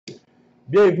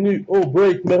Bienvenue au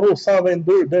break numéro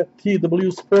 122 de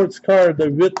TW Sports Car de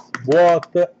 8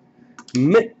 boîtes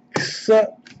mix.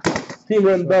 Team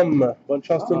Random, bonne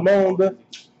chance tout le monde.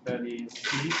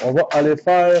 On va aller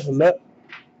faire le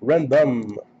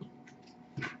random.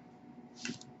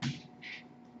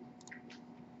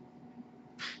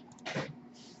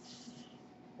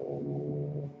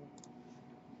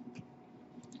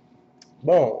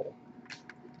 Bon.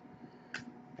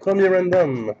 Premier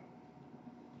random.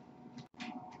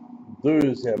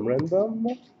 Deuxième random.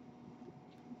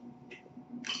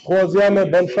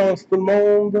 Troisième, bonne chance tout le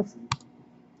monde.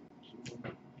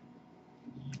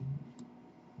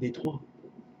 Des trois.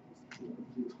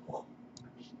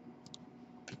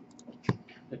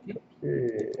 OK.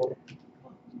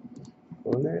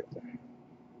 On est.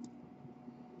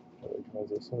 On va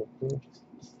écraser ça un peu.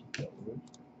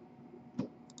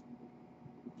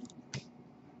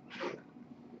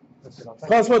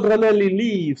 François Drenel, les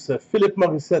Leafs, Philippe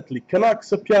Morissette, les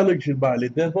Canucks, Pierre-Luc Gilbert, les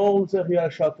Devils, Réal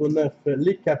Châteauneuf,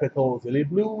 les Capitals et les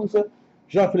Blues,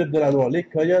 Jean-Philippe Delannoy, les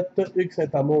Coyotes, Hugues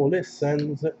Saint-Amour, les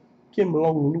Sens, Kim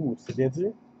Longlou, c'est bien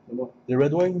dit? Les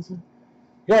Red Wings,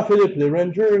 Jean-Philippe, les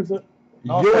Rangers,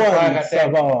 Johan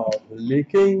Savard, les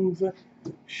Kings,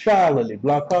 Charles, les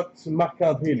Blackhawks,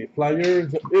 Marc-André, les Flyers,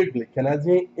 Hugues, les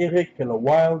Canadiens, Éric, le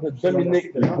Wild,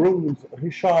 Dominique, les Bruins,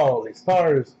 Richard, les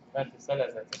Stars,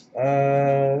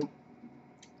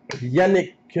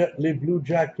 Yannick, les Blue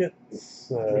Jackets,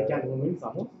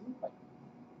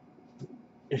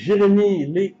 Jérémy,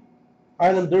 les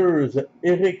Islanders,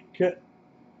 Éric,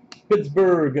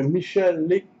 Pittsburgh, Michel,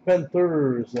 les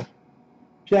Panthers,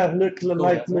 Pierre-Luc, le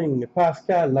Lightning,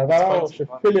 Pascal, l'Avalanche,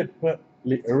 Philippe,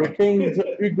 les Hurricanes,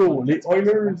 Hugo, les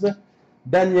Oilers,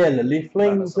 Daniel, les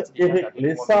Flames, Éric,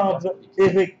 les Sabres,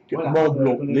 Éric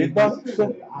Monblot, les Ducks,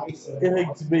 Éric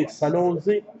Dubé, San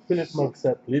Jose, Philippe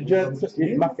Morissette, les Jets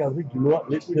et Marc-André Guinois,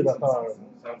 les Prédateurs.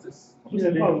 Qui a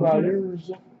les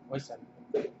Flyers?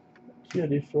 Qui a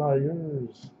les Flyers?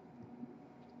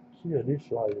 Qui a les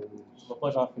Flyers? Je vois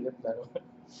pas Jean-Philippe là-bas.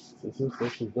 C'est sûr, c'est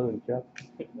ça, je te donne une carte.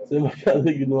 C'est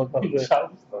Marc-André Guinois, parfait.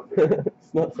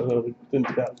 Sinon, ça va coûter une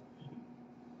carte.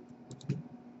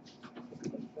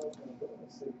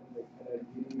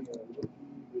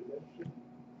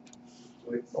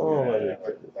 On va aller là.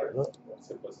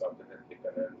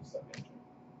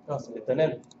 Non, c'est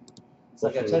étonnant.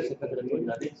 Sargachel, c'est pas de retour de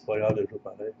l'année. C'est pas grave de jouer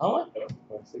pareil. Ah ouais?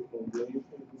 C'est combien?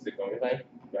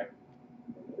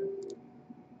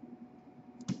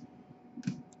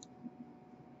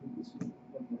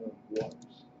 20.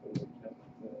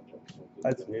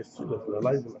 Ah, tu viens ici, le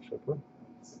live ne marchait pas.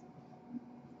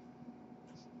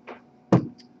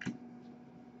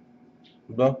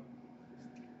 Bon.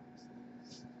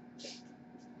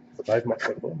 Le live ne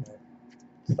marchait pas, mais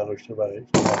c'est enregistré pareil,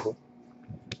 je comprends pas.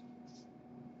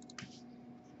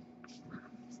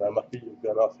 Ça a marqué You've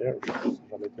been off air, je sais pas si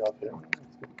j'en ai été off air.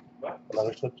 On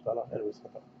enregistrait tout à l'heure, elle aussi.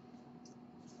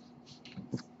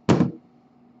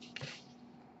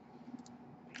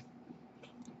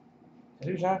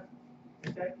 Salut Jean.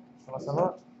 Comment ça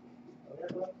va?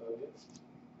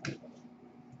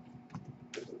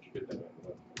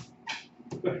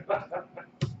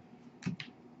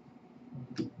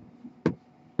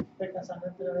 Peut-être à 100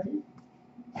 mètres de la vie?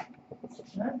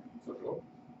 Hein?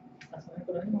 À 100 mètres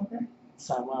de la vie, mon père?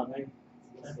 Ça va avec.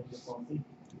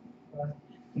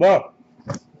 Bon.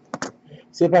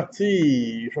 C'est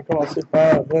parti. Je vais commencer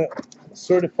par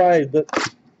Certified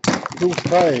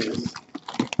 12-13.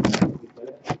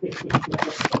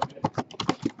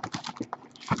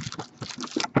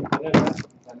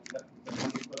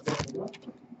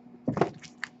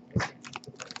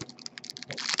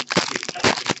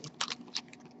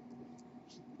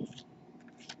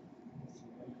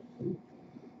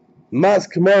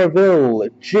 Mask Marvel,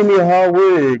 Jimmy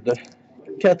Howard,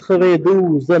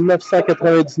 92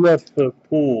 999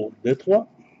 pour Détroit.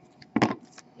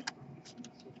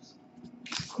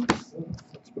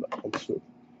 Tu peux la prendre ça.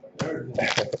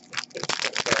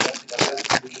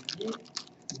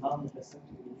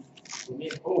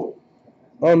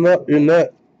 On a une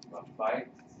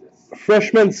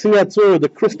freshman signature de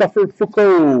Christopher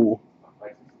Foucault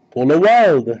pour le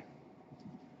Wild.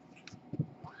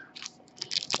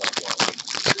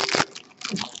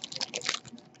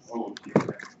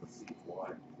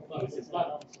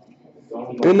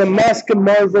 Une Mask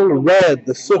Marvel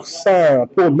Red sur 100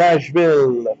 pour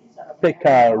Nashville,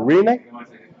 Pekarina.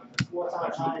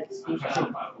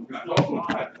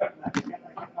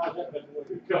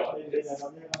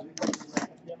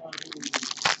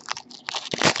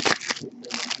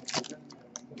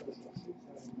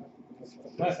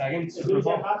 Ouais, ça arrive un petit peu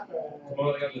bon.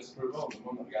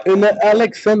 Une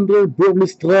Alexander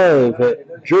Burmistrov,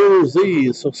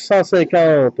 jersey sur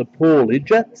 150 pour les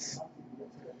Jets.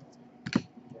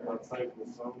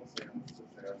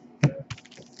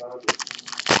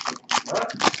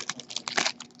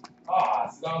 Ah,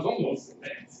 c'est dans zone mon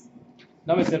Cinex.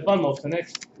 Non, mais c'est le fun, mon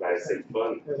Cinex. Ben, c'est le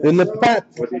fun. Une patte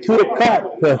to the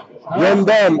cup,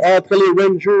 random entre les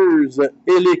Rangers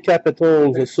et les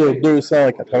Capitals sur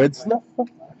 299.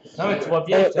 Non, mais tu vois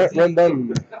bien, je te dis.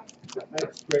 Random. Oh,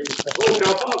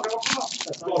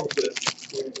 encore.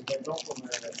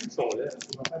 Ils sont là.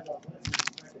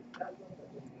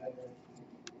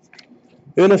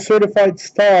 Une Certified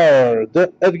Star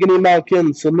de Evgeny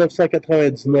Malkin sur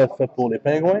 999 pour les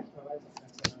Pingouins.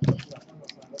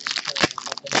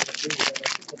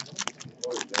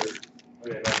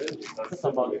 That's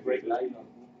about a great line.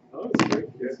 Oh, it's great.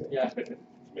 Yeah.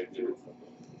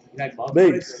 Like Bob.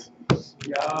 Base.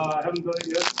 Yeah, I haven't done it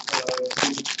yet.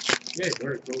 Yeah, it's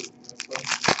very cool.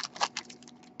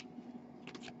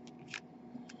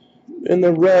 Une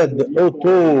Red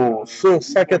Auto sur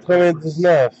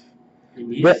 199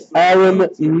 de Aaron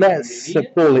Ness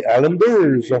pour les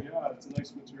Islanders. Yeah, it's a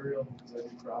nice material because I do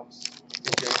crops.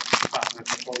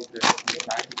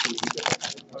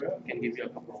 Can give you a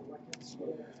couple.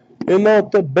 Une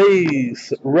autre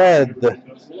base Red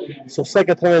sur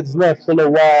 199 pour le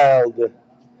Wild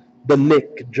de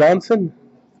Nick Johnson.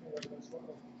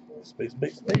 Space.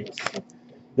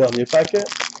 Dernier paquet.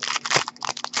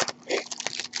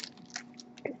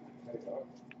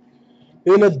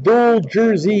 Une dual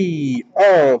jersey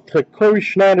entre Corey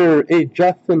Schneider et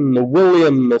Jonathan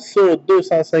Williams sur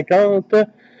 250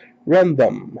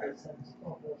 random.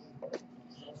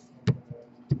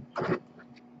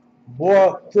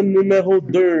 Boîte numéro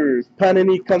 2,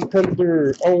 Panini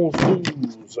Contender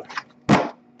 11-12.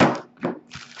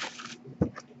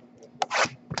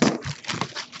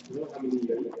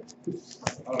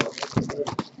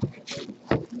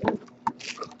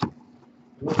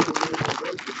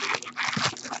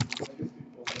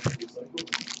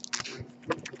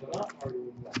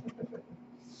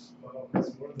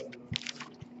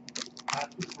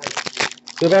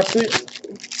 C'est parti.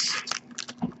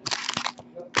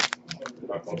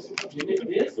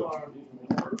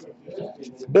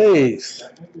 Base.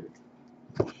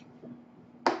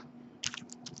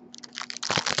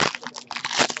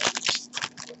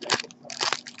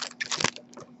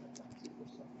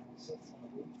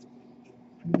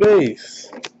 Base.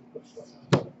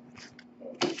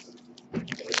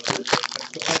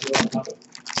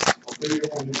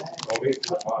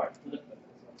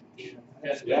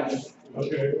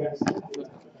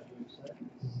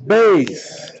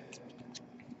 Base.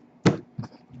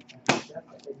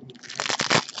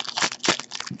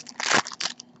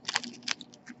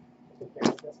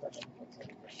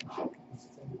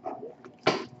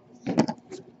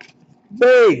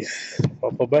 Base.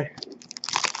 Pas bien.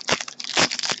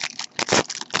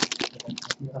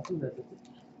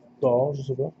 Non, je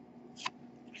sais pas.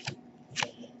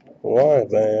 Ouais,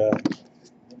 ben.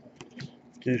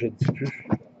 Ok, je ne dis plus.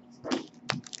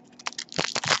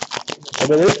 Ah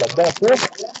ben là, là-dedans, quoi?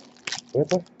 Ouais,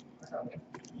 toi.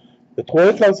 Il y a 3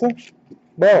 hits là-dessus?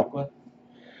 Bon.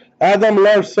 Adam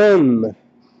Larson.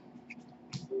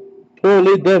 Pour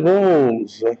les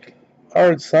Devils.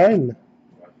 Hard sign.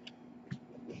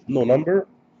 No number.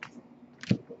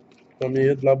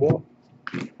 Premier hit de la boîte.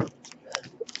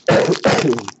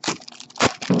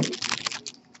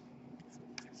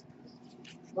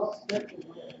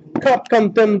 Cup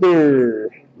Contender.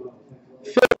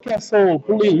 Phil Castle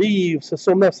pour les Leafs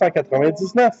sur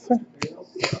 999.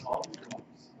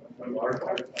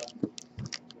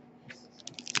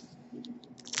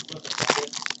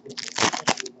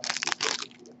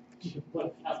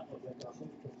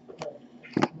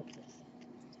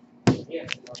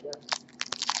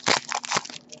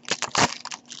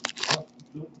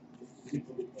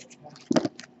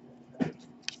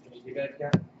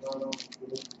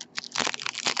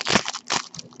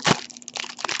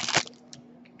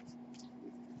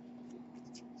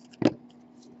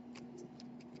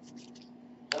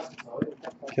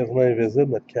 Quasiment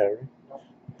invisible, notre carry.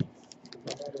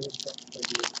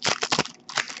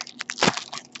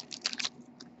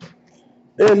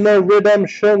 Une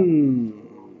redemption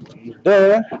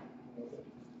de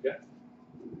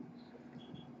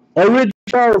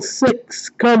Original 6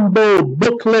 Combo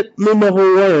Booklet numéro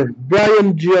 1.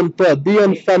 Brian Giunta,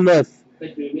 Dion Phaneuf,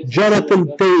 Jonathan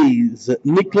Toews,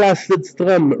 Niklas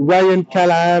Lidstrom, Ryan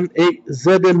Callahan et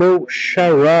Zdeno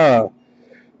Chara.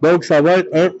 Donc, ça va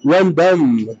être un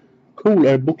random. Cool,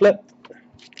 un booklet.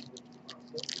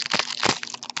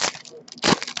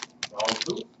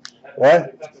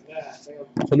 Ouais.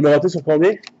 Son numéroté sur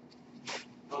combien?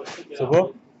 Tu sais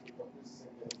pas?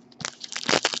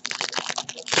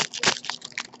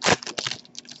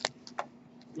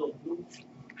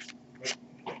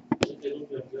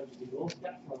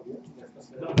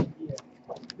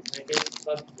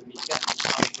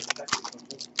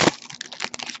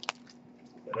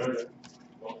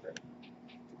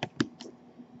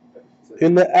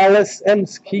 Une Alice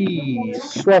Hemsky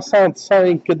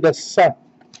 65 de 100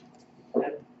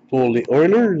 pour les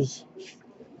Oilers.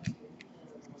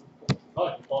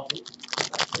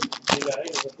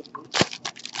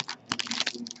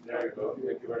 There you go.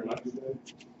 Thank you very much.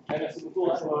 Merci beaucoup.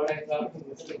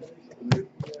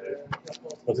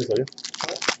 Merci, salut.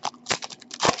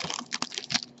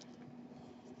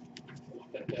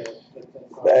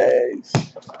 Base.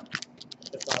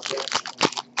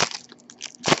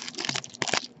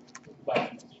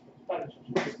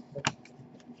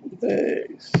 Base.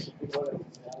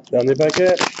 Dernier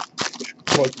paquet.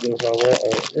 Je crois qu'il devrait avoir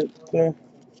un hit.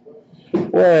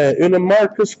 Ouais, une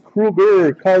Marcus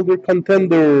Kruger, Calder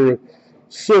Contender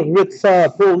sur 800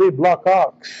 pour les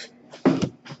Blackhawks.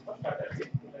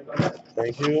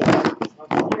 Thank you.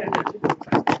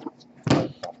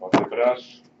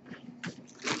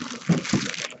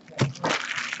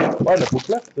 Ouais, le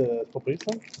booklet, c'est pas pris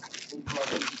ça?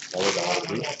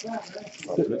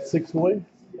 Six-way,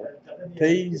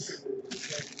 Taze,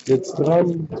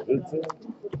 Lidstrom,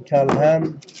 Callahan.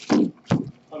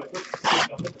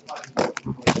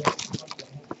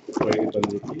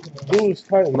 12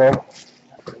 times, non.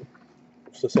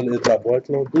 C'est ça le hit de la boîte,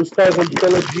 là. 12 times on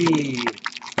Trilogy.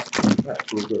 Ah,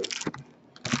 Kruger.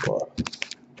 Ouais.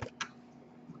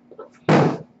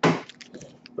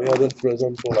 Regardez le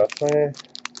present pour la fin.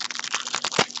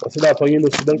 On va essayer d'en pogner une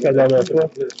aussi belle que la dernière fois.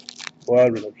 Ouais,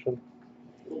 Redemption.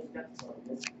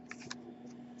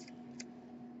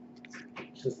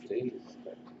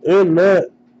 Une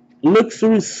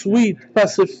Luxury Suite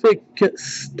Pacific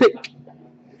Stick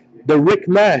de Rick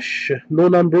Nash, no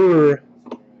number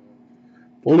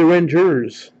pour les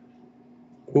Rangers.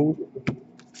 Cool.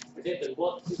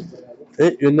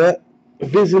 Et une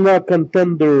Vizina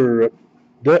Contender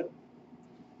de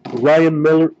Ryan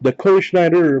Miller, de Corey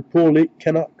Schneider pour les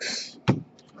Canucks.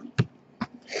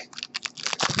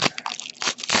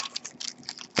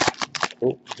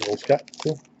 Oh, grosse carte.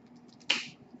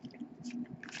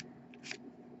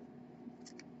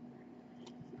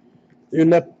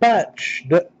 Une patch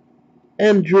de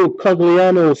Andrew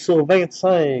Cogliano sur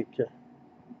 25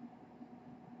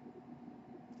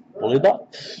 pour les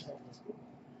Ducks.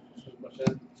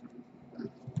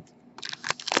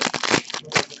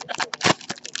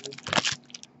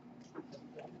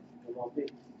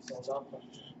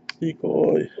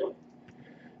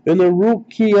 Une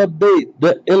rookie update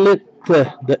de Elite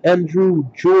de Andrew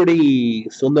Jordy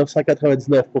sur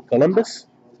 999 pour Columbus.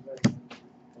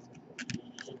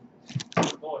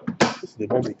 C'est des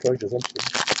bons décours, je les aime.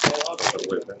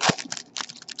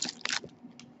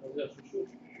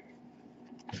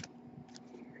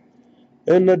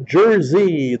 Une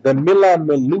jersey de Milan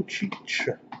Lucic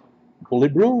pour les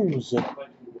Bruins.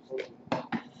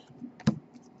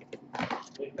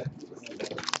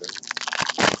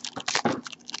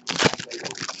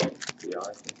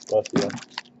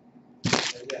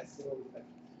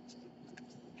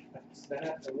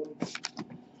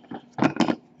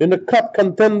 Une Cup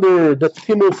Contender de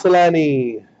Timo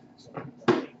Solani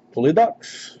pour les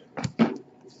Ducks.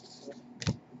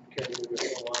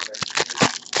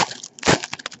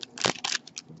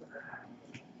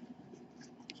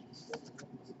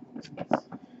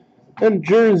 Une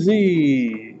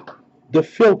jersey de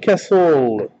Phil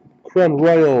Kessel, Crown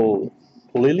Royal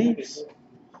pour les Leafs.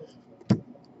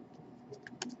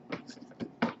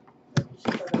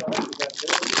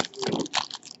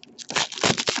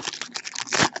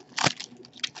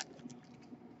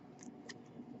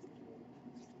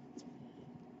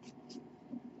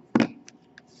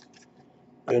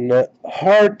 Une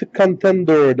Heart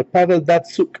Contender de Pavel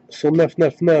Datsyuk sur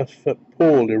 999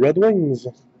 pour les Red Wings.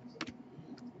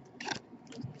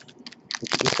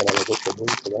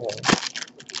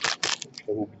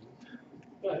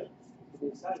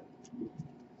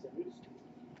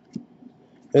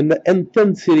 Une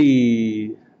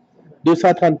Intensity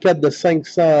 234 de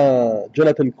 500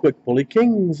 Jonathan Quick pour les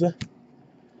Kings.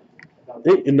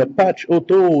 Et une patch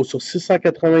auto sur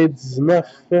 699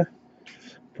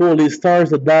 pour les Stars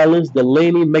de Dallas de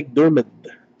Laney McDermott.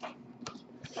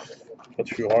 Pas de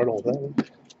fureur longtemps. Hein?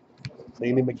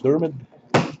 Laney McDermott.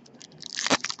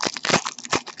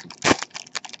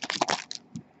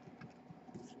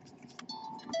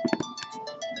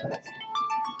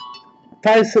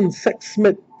 Tyson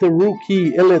Sexsmith,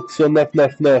 rookie élite sur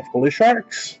 999 pour les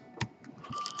Sharks.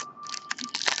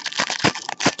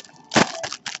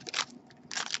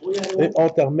 Et on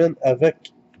termine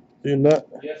avec une...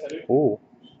 Oh,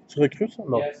 tu recrutes ça?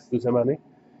 Non, deuxième année.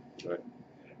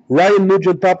 Ryan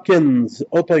Nugent-Hopkins,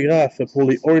 autographe pour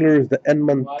les Oilers de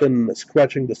Edmonton,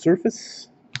 scratching the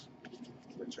surface.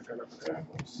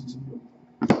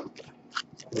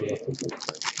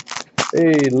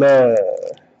 Et le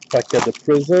paquet de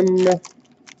Prism.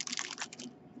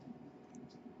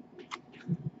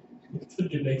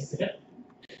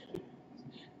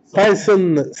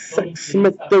 Tyson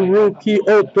Sexsmith, rookie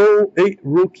auto et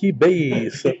rookie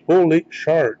base pour les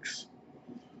Sharks.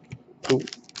 Oh.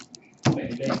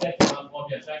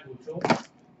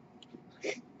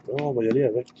 On va y aller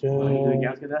avec.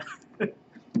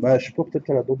 Ben, je sais pas, peut-être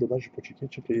qu'il y en a d'autres dedans, je n'ai pas checké.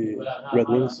 Check les Red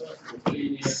Wings.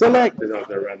 Select!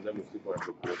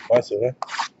 Ouais, c'est vrai.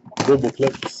 Deux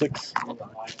bouclettes, 6.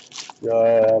 Il y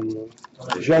a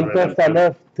Jonathan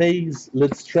Tanev, Taze,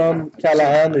 Lidstrom,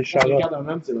 Callahan et Charlotte.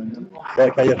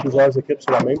 Ouais, quand il y a plusieurs équipes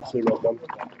sur la même, c'est random.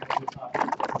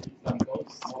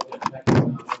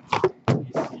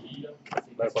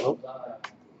 Ben, pas l'autre.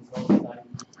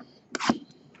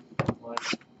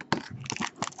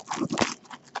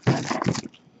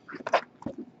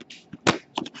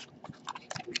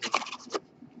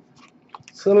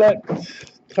 Select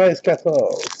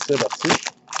 13-14, c'est parti.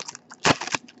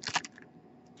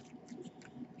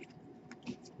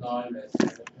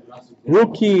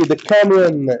 Rookie de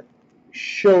Cameron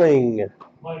Schilling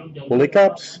pour les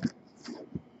Caps.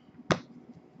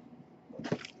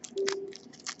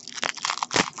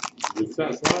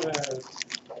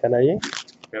 Canadien?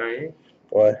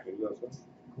 Ouais.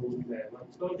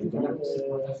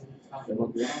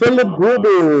 Philip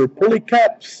Gruber pour les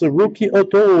Caps, rookie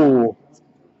auto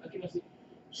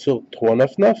sur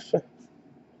 399.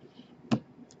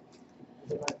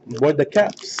 Boîte de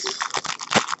Caps.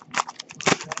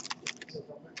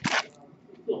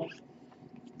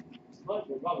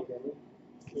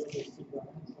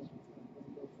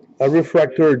 Un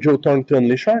refractor Joe Thornton,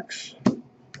 les Sharks.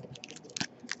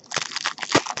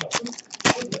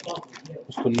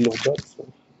 C'est une lourdeur, ça.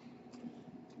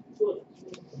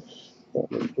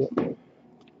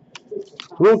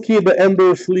 Rookie de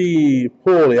Endersley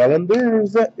pour les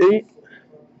Islanders et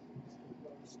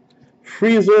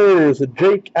Freezers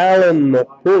Jake Allen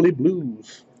pour les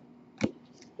Blues.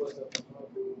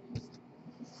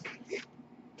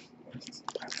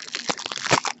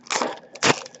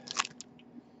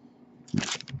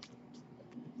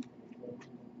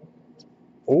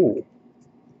 Oh.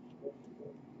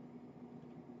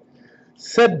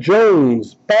 Seth Jones,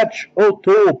 patch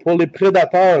auto pour les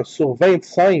Prédateurs sur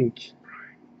 25.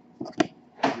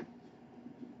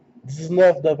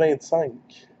 19 de 25.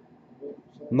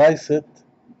 Nice hit.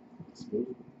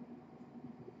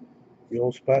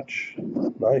 Grosse patch.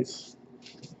 Nice.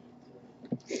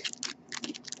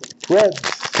 Preds.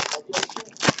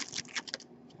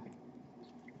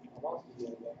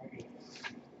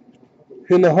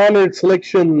 Une honored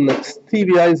selection,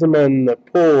 Stevie Eisenman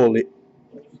pour les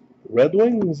Red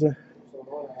Wings.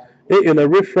 Et une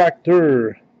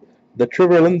refractor de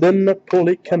Trevor Linden pour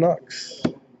les Canucks.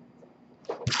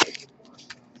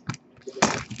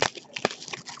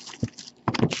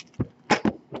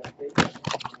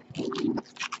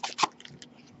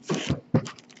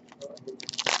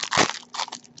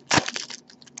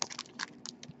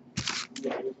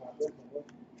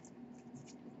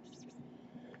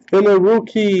 Une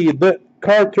rookie de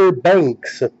Carter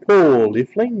Banks pour les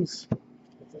Flames.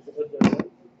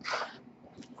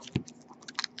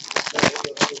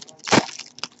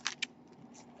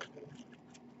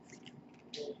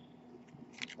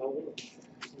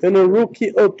 Une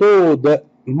rookie auto de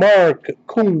Mark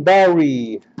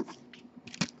Kundari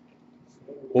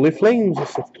pour les Flames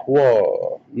sur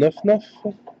 399.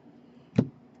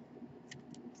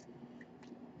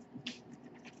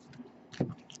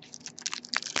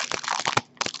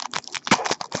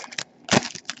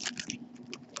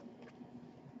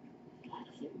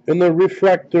 Une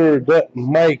refractor de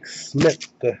Mike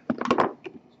Smith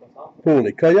pour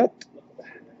les Coyotes.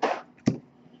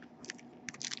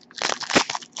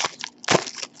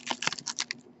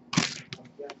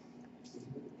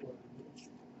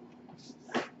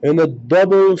 Une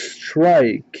double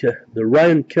strike de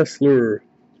Ryan Kessler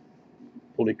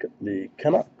pour les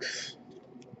Canucks.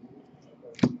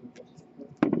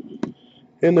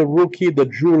 Une rookie de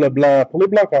Drew Leblanc pour les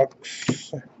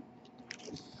Blackhawks.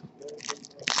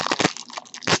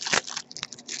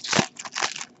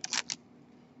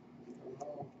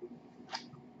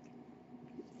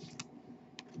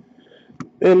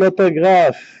 Un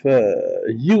autographe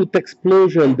Youth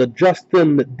Explosion de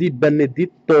Justin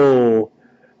DiBenedetto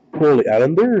pour les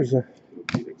Islanders.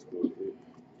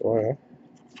 Ouais.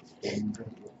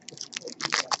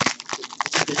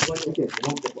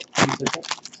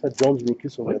 C'est Jones rookie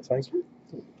sur 25.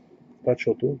 Pas de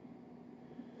Choto.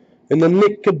 Une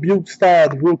Nick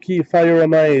Bjugstad rookie Fire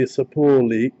and Ice pour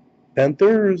les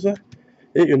Panthers.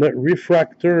 Et une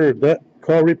refractor de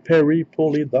Corey Perry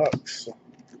pour les Ducks.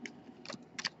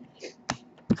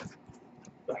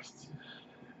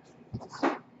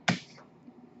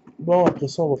 Bon, après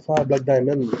ça, on va faire Black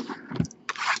Diamond.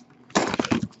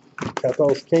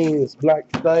 14-15 Black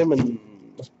Diamond.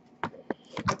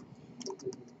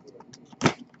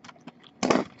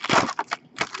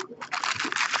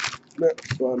 Là,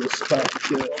 bonus pack.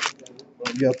 On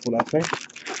regarde pour la fin.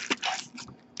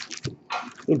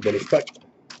 Le bonus pack.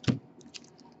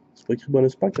 C'est pas écrit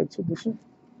bonus pack là-dessus, dessus?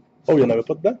 Oh, il n'y en avait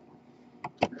pas dedans?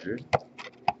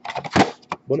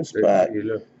 Bonus pack. Il est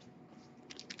là.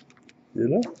 Il est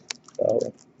là? Ah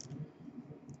ouais.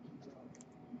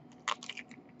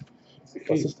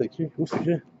 Ah, ça c'est écrit. Où c'est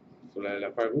écrit? Sur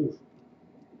la paire rouge.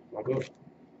 En bas.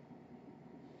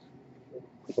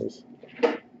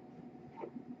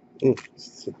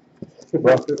 C'est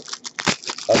bon.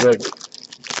 Avec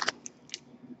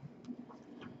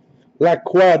la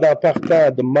quad en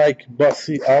partant de Mike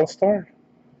Bossy All-Star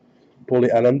pour les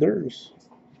Islanders.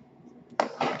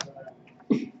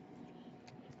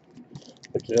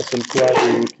 Il reste une quad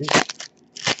de rookie.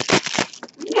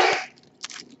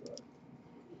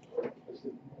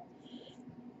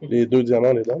 Les deux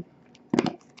diamants, les donne?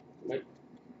 Oui.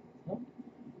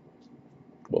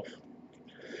 Bof.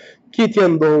 Keith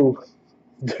Yandel,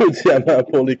 2 diamants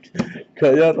pour les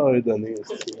Coyotes en donné.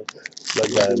 La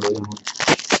Diamond.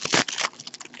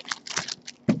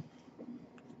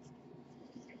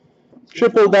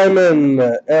 Triple Diamond,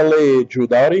 LA Drew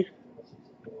Doughty.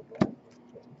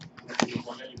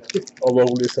 On va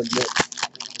rouler celle-là.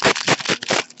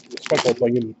 J'espère qu'on va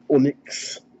pogner une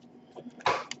Onyx.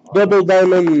 Double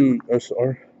Diamond, 1 sur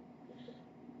 1.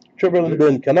 Triple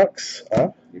Diamond Canucks,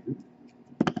 hein?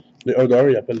 Les 1 de 1,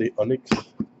 ils appellent les Onyx.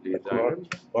 Les Diamonds.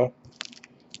 Ouais.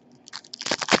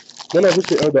 Non,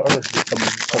 juste les 1 de 1.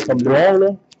 Ils sont comme noirs, là.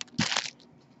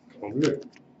 Ils sont bleus.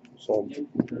 Ils sont...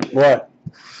 Ouais.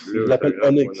 Bleu, Ils l'appellent ça,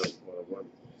 Onyx. voilà.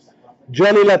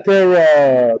 Johnny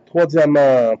Laterra, 3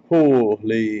 diamants pour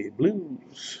les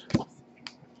Blues.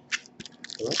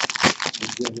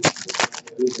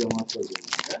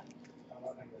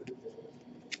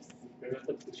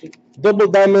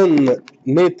 Double Diamond,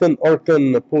 Nathan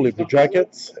Horton pour les Blue Jackets.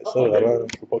 Et ça, vraiment,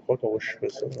 je peux pas croire qu'on va choper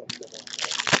ça.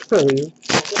 Sérieux.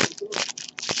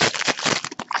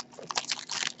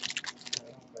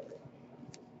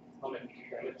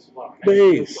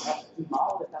 Base.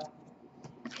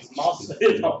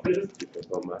 C'est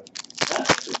pas mal.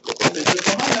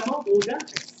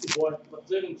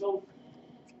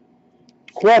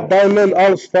 Quad Diamond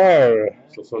All-Star.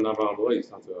 Sur son avant-bras, il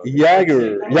sentira.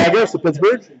 Jagger. Jagger, c'est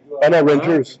Pittsburgh? Ah non,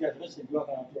 Rangers.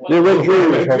 Les Rangers.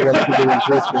 On va voir les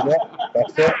Rangers qui sont là.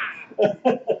 Parfait.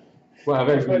 Ouais,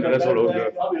 avec, je me dirais sur l'autre gars.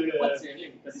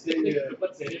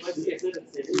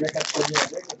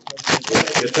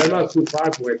 Il a tellement souffert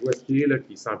pour être où est-ce qu'il est là,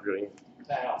 qu'il ne sent plus rien.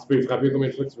 Tu peux lui frapper combien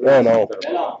de fois tu veux. Oh non.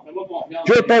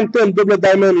 Joe Thornton, Double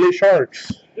Diamond, les Sharks.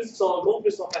 Plus ils sont gros,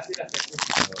 plus ils sont faciles à faire.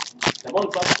 Le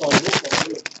monde pense qu'ils sont gros,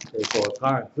 C'est le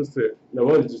contraire. Le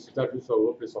monde dit tout le temps plus ça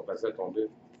va, plus ils sont faciles à tomber.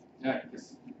 Ouais,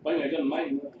 pas un gars de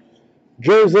même.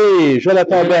 Jersey,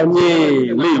 Jonathan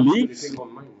Bernier, les Leafs.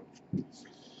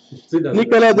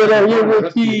 Nicolas Delaurier,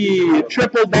 rookie,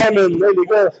 Triple Diamond, là, les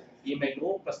gars. Il est même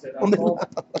gros parce que dans le fond,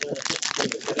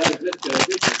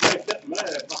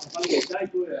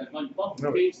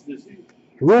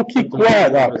 Rookie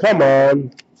quad, ah, come on.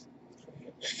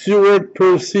 Stuart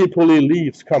Percy pour les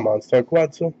Leafs, come on, c'est un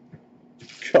quad ça?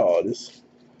 Calice.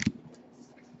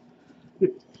 Je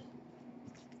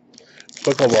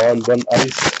crois qu'on va avoir une bonne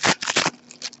ice.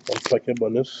 Un paquet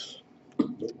bonus.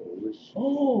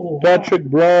 Oh! Patrick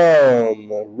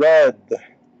Brown, Red,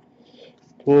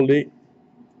 pour les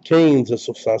 15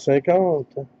 sur 150.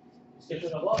 Est-ce que je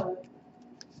peux avoir, hein?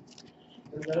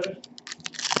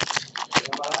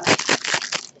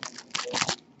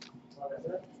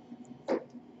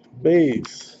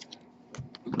 Base.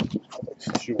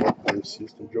 Si tu vois Percy,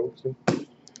 c'est une joke ça.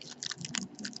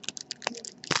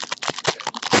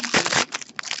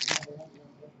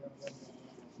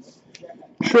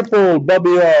 Triple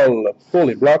Bobby Hall pour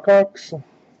les Blackhawks. Ça,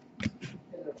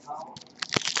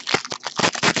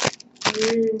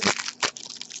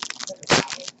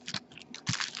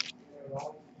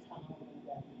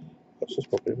 c'est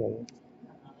pas pire, hein.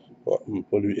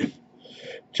 Pas lui.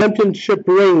 Championship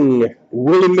ring,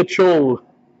 Willie Mitchell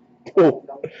pour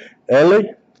LA.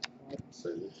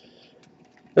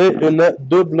 Et une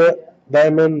double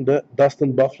diamond de Dustin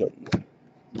Bufflin.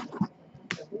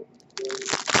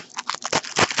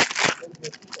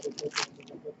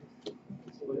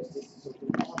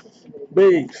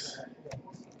 Base.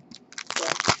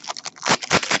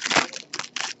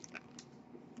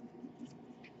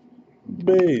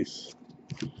 Base.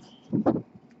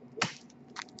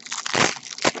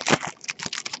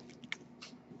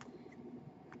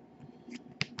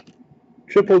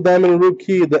 Triple Diamond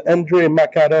Rookie de Andrei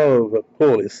Makarov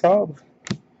pour les Sabres.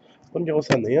 Pas une grosse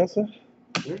année, hein, ça?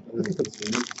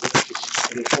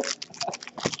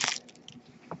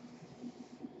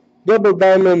 Double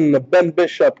Diamond Ben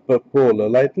Bishop pour le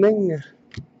Lightning.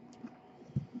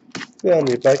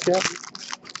 Dernier paquet.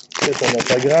 C'est un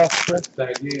autographe.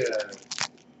 Tagué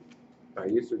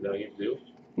sur le dernier vidéo.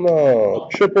 Non.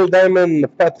 Triple Diamond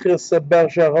Patrice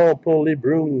Bergeron pour les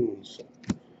Bruins.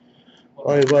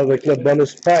 On y va avec le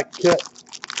bonus pack.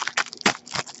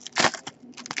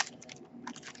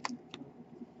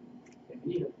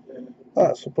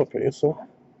 Ah, c'est pas pire, ça.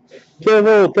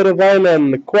 Kevo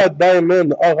Teravainen, Quad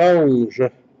Diamond Orange.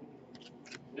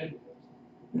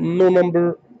 No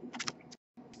number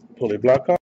pour les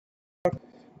Blackhawks.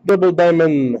 Double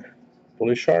Diamond pour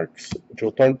les Sharks.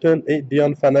 Joe Thornton et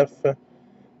Dion Phaneuf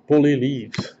pour les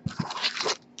Leafs.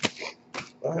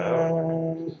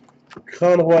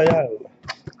 Crown Royal.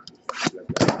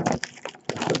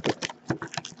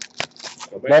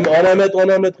 On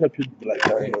en mettra plus de Black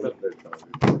Diamond.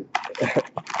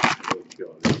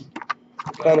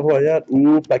 Crown Royal.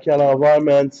 Ouh, paquet à l'envers,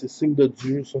 man. C'est signe de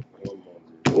Dieu, ça.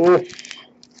 Oh.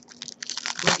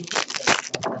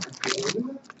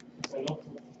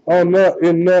 On a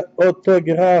une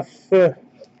autographe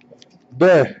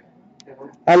de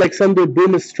Alexander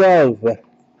Burmistrov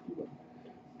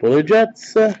pour les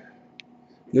Jets,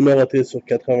 numéroté sur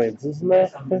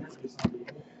 99.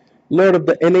 Lors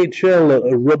de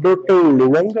NHL, Roberto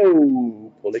Luongo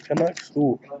pour les Canucks,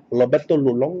 ou Roberto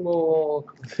Luongo.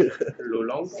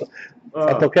 Lolong.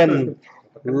 Ça token.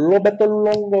 Roberto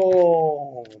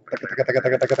Luongo.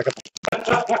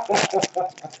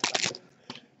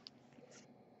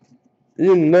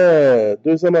 Une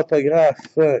deuxième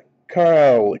autographe,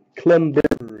 Carl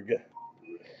Klingberg,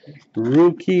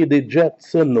 rookie des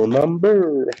Jets, no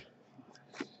number.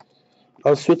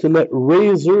 Ensuite, une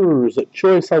Razors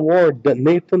Choice Award de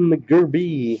Nathan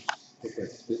Gerby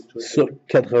sur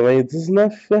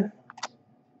 99.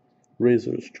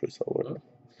 Razors Choice Award.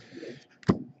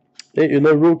 Et une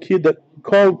rookie de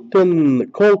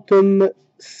Colton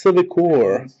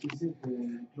Civicour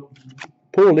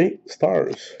pour les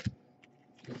Stars.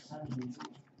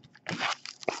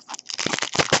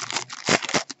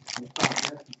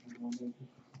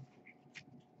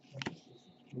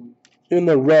 Une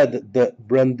red de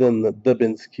Brandon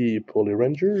Dubinsky pour les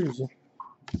Rangers.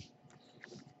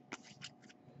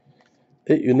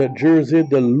 Et une jersey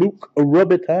de Luc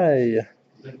Robitaille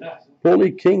pour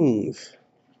les Kings.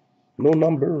 No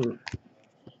number.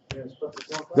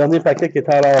 Dernier paquet qui est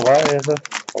à l'envers.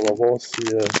 On va voir si...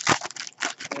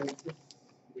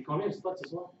 Et combien de spots ce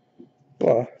soir?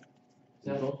 Ouais.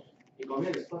 Et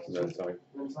combien de spots ce soir?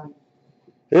 25.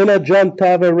 Une John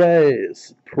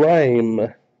Tavares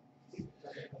Prime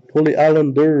pour les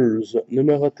Islanders,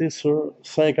 numéroté sur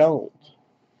 50.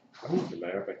 C'est le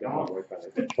meilleur paquet à l'envers,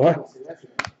 pareil. Ouais.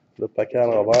 Le paquet à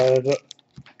l'envers.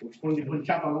 Faut que je prenne des bonnes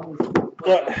cartes en langue.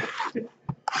 Ouais.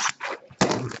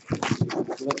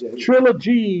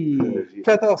 Trilogy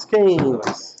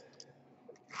 14-15.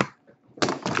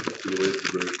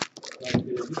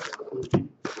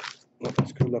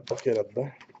 Est-ce que la poque est là-dedans?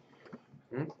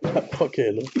 La poque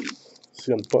est là.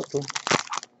 S'il y a une poque, là.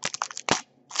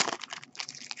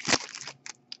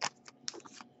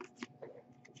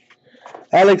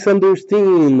 Alexander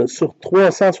Steen sur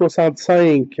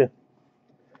 365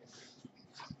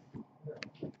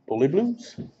 pour les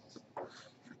Blues.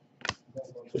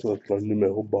 Ça va être le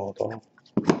numéro bâtard.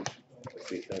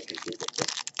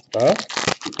 Hein?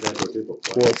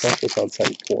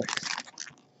 365 points.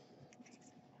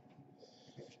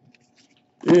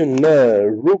 Une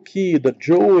rookie de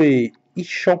Joey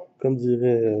Ichon, comme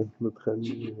dirait notre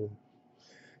ami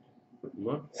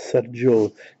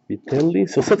Sergio Vitelli.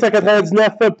 Sur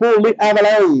 799 pour les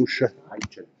Avalanches.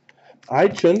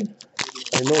 Aichen.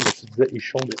 Ah non, mais tu disais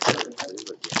Ichon.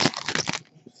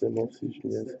 C'est bon si je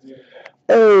niaise.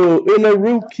 Oh, une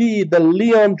rookie de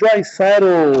Leon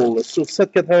Draisaitl sur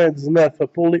 799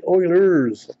 pour les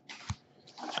Oilers.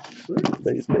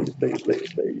 Base.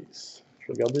 Je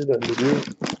vais regarder le milieu.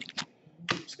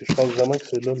 Parce que je pense vraiment que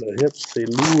c'est là le hit. C'est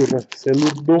lourd. C'est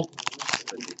lourd.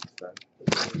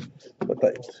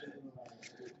 Peut-être.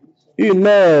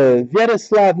 Une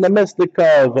Vyacheslav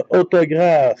Namestnikov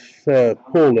autographe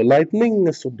pour le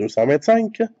Lightning sur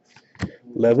 225.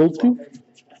 Level 2.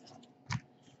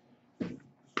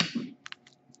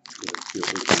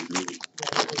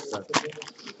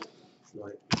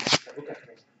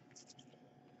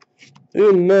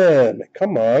 Une, mais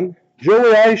come on.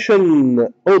 Joey Eischen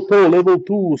auto level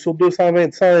 2 sur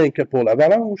 225 pour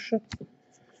l'Avalanche.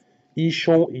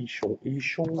 Ichon.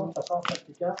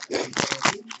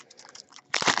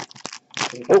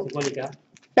 Oh,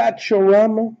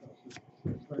 Patchoram.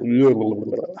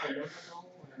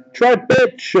 Try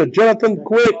pitch, Jonathan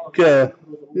Quick.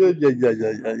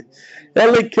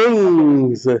 LA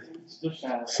Kings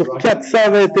sur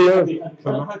 421.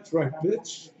 Comment try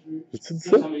pitch? As-tu dit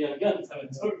ça?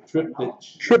 Trip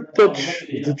pitch. Trip pitch.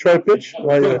 Il dit try pitch?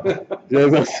 Ouais, j'ai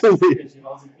inversé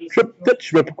les. Trip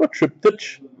pitch, mais pourquoi trip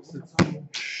pitch?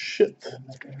 Shit.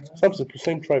 Il me semble que c'est plus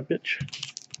simple try pitch.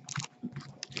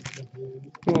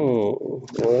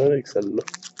 Ouais, avec celle-là.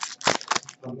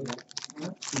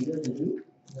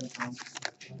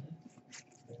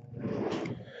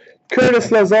 Curtis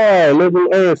Lazar, level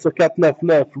 1 sur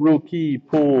 499, rookie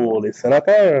pour les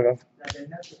Sénateurs.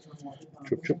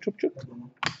 Chup.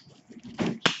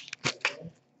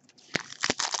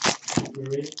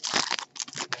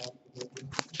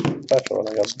 Patch, on va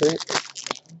regarder.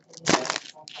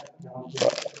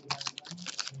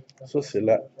 Ça, c'est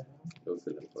là.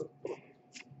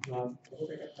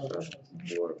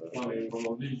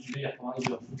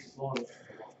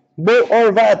 Bo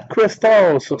Horvat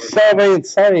Crystal sur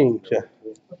 125.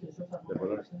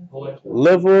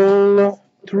 Level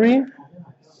 3.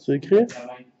 C'est écrit?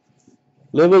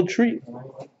 Level 3.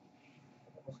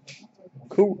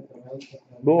 Cool.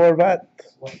 Bo Horvat.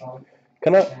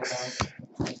 Canucks.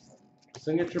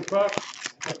 Signature puck.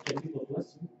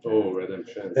 Oh,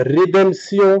 Redemption.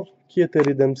 Redemption. Qui était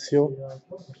Redemption?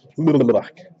 Blablabla.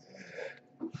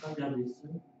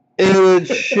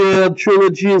 Shield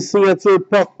Trilogy Signature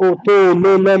Puck Auto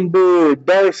No Number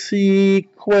Darcy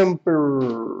Quemper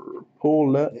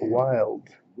pour le Wild.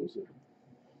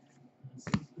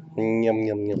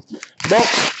 Bon.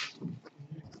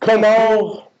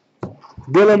 Connor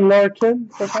Dylan Larkin,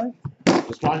 peut-être?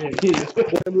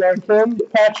 Dylan Larkin,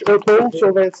 Patch Auto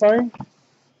sur 25.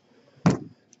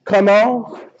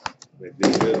 Connor.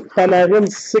 Panarin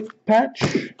Sick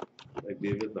Patch. Avec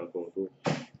David dans le contour.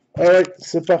 Alright,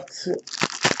 c'est parti.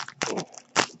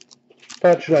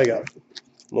 Patch, je la garde.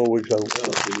 Oh oui, j'avoue.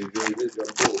 C'est les David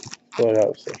Jumbo. C'est pas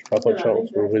grave, ça. Je prends pas de chance.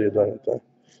 Je vais ouvrir les deux en même temps.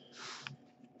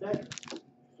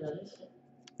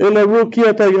 Une rookie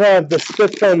autographe de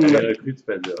Stephen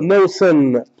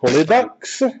Nelson pour les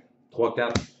Ducks.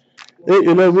 3-4. Et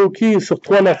une rookie sur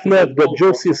 399 de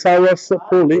Josie Saros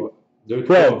pour les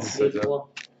Preds.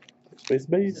 Space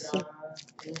Base.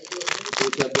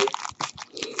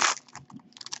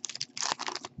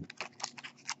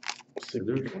 C'est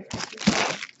deux.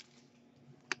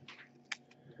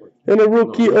 Et le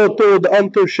rookie auto de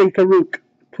Hunter Shinkaruk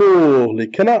pour les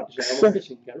Canucks.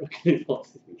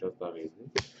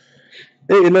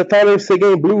 Et le Tyler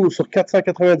Seguin Blue sur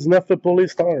 499 pour les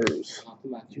Stars.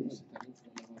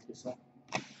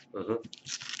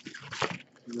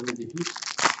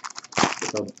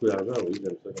 Ça fait beaucoup d'argent, oui,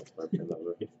 j'aime ça quand tu prends plein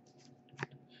d'argent.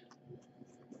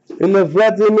 Une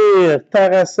Vladimir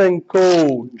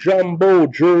Tarasenko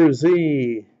Jumbo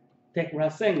Jersey.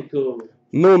 Tarasenko.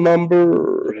 No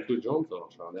number. Il y a tout de jaune, ça, en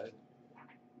chandail.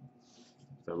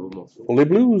 Ça vaut mon saut. Pour les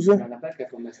Blues.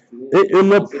 Et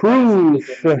une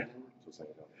proof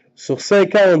sur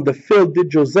 50 de Phil Di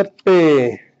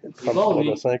Giuseppe.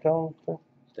 Bon, 50.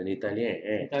 C'est un Italien,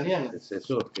 hein? Italien. C'est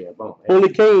sûr que bon. Pour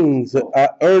les Kings,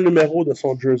 à un numéro de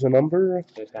son jersey number.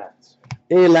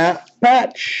 Et la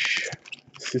patch.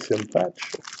 Si c'est une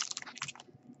patch.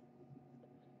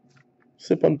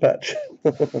 C'est pas une patch.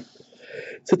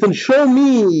 C'est une Show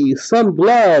Me Sun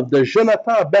Glove de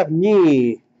Jonathan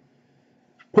Bernier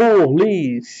pour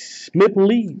les Maple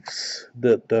Leafs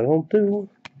de Toronto.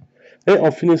 Et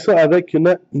on finit ça avec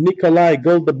une Nikolai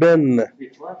Goldeben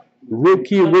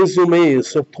Rookie Résumé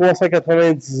sur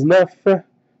 399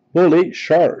 pour les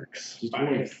Sharks.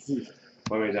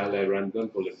 Ouais, mais dans le random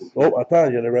pour le booklet. Oh, attends,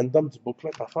 il y a le random du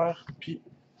booklet à faire. Puis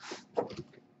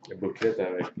le booklet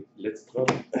avec Let's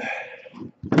Drop.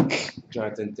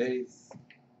 Jonathan Taze.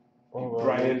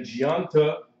 Brian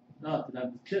Gianta. Non, t'es dans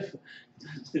le bouquet.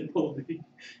 C'est pas oublié.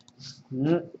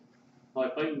 Ouais,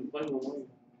 pas une moment.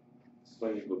 C'est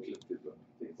pas les bouclettes, c'est pas.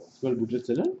 C'est quoi le budget de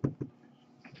celle-là?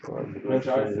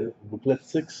 ouais, booklet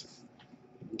 6.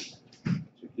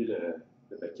 pris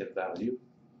le paquet de value.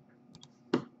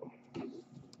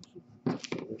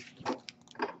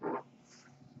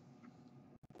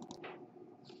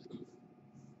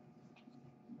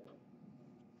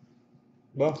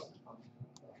 Bon.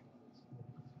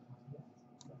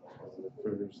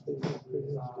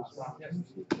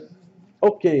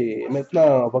 OK,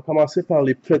 maintenant, on va commencer par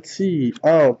les petits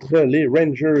entre les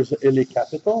Rangers et les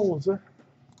Capitals.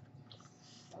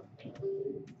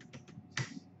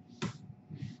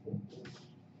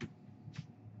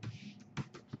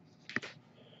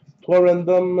 Trois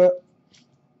random.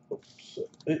 Oups.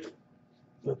 Et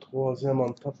le troisième en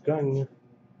top gagne.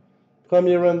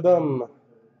 Premier random.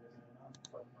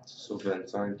 Sauf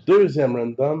 25. Deuxième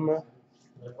random.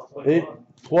 Et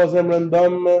troisième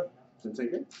random. 25?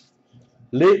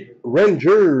 Les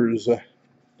Rangers.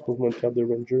 Trouve-moi une carte des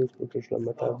Rangers pour que je la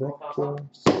mette avec.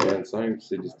 C'est 25,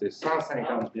 c'est listé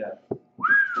 150 piastres.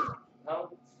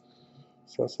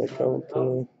 150.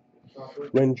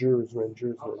 Rangers.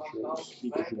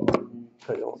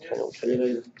 Crayon.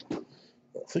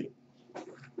 Merci.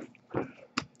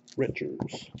 Rangers.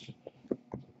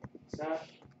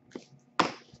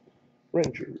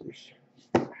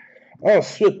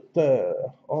 Ensuite,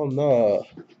 on a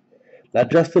la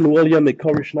Justin Williams et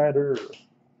Corey Schneider.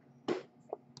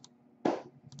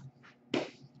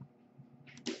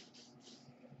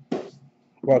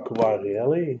 Vancouver et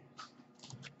LA.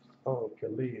 Donc,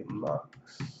 les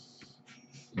Max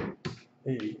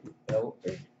et LA.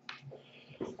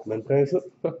 Même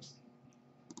principe.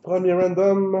 Premier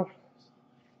random.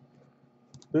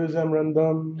 Deuxième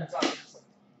random.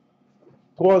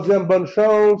 Troisième bonne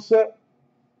chance.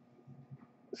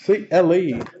 C'est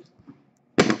LA.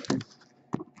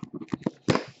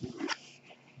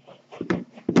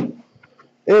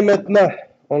 Et maintenant,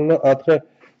 on a entre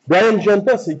Brian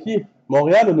Genta, c'est qui?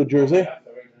 Montréal ou New Jersey?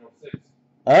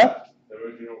 Hein?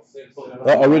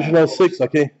 Ah, Original 6,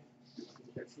 ok.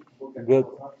 Good.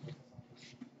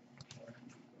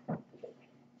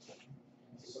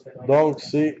 Donc,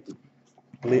 c'est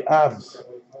les Habs.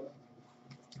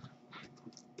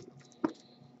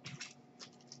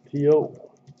 T.O.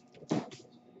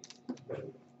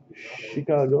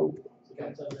 Chicago.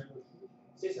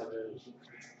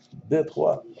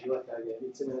 Détroit.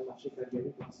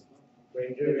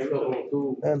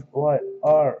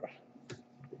 NYR.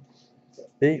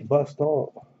 Et Boston.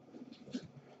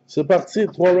 C'est parti,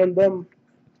 3 random.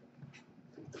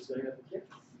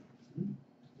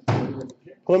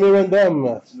 Premier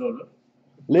random.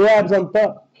 Les Habs on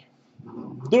top.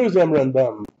 Deuxième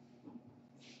random.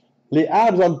 Les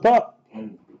Habs on top.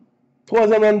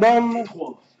 Troisième random.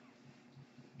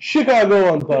 Chicago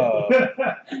on top.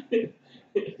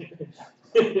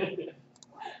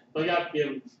 Regarde,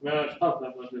 Kim. Je pense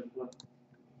la prochaine fois.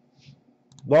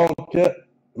 Donc,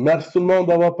 merci tout le monde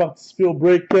d'avoir participé au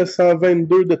break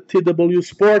 122 de TW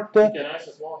Sport.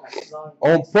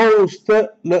 On poste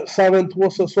le 123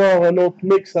 ce soir, un autre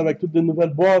mix avec toutes des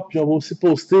nouvelles boîtes. Puis on va aussi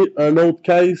poster un autre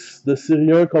case de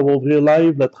série 1 qu'on va ouvrir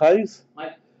live le 13. Ouais.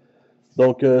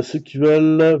 Donc, ceux qui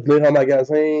veulent venir en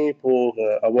magasin pour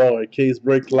avoir un case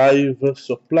break live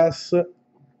sur place,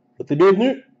 vous êtes les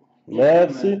bienvenus.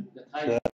 Merci.